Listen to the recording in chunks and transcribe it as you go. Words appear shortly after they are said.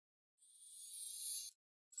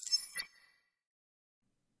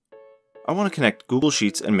I want to connect Google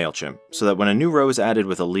Sheets and Mailchimp so that when a new row is added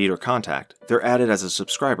with a lead or contact, they're added as a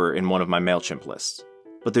subscriber in one of my Mailchimp lists.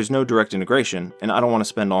 But there's no direct integration, and I don't want to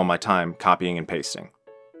spend all my time copying and pasting.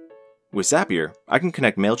 With Zapier, I can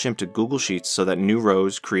connect Mailchimp to Google Sheets so that new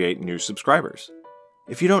rows create new subscribers.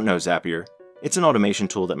 If you don't know Zapier, it's an automation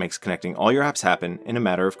tool that makes connecting all your apps happen in a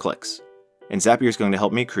matter of clicks. And Zapier is going to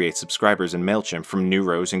help me create subscribers in Mailchimp from new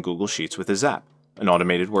rows in Google Sheets with a Zap, an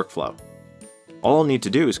automated workflow. All I'll need to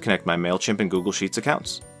do is connect my Mailchimp and Google Sheets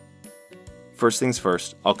accounts. First things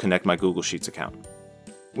first, I'll connect my Google Sheets account.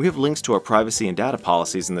 We have links to our privacy and data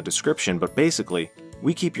policies in the description, but basically,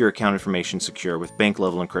 we keep your account information secure with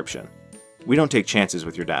bank-level encryption. We don't take chances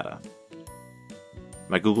with your data.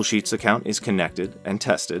 My Google Sheets account is connected and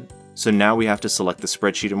tested, so now we have to select the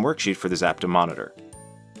spreadsheet and worksheet for this app to monitor.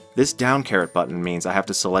 This down caret button means I have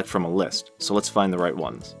to select from a list, so let's find the right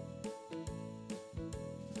ones.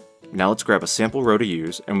 Now let's grab a sample row to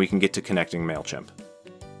use and we can get to connecting Mailchimp.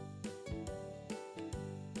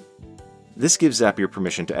 This gives Zapier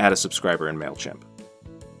permission to add a subscriber in Mailchimp.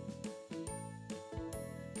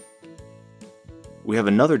 We have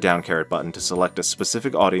another down caret button to select a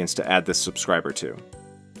specific audience to add this subscriber to.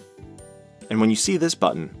 And when you see this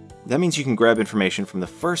button, that means you can grab information from the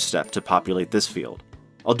first step to populate this field.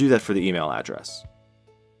 I'll do that for the email address.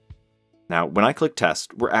 Now, when I click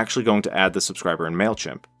Test, we're actually going to add the subscriber in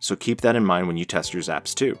Mailchimp, so keep that in mind when you test your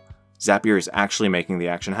Zaps too. Zapier is actually making the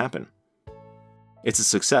action happen. It's a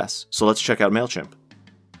success, so let's check out Mailchimp.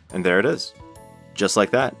 And there it is. Just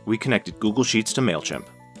like that, we connected Google Sheets to Mailchimp.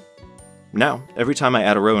 Now, every time I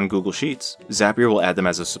add a row in Google Sheets, Zapier will add them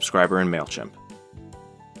as a subscriber in Mailchimp.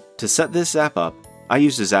 To set this Zap up, I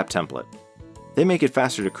used a Zap template. They make it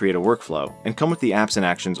faster to create a workflow and come with the apps and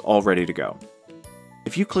actions all ready to go.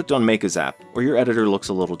 If you clicked on Make a Zap or your editor looks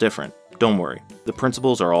a little different, don't worry, the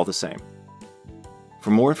principles are all the same. For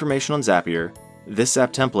more information on Zapier, this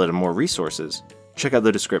Zap template and more resources, check out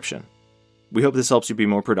the description. We hope this helps you be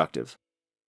more productive.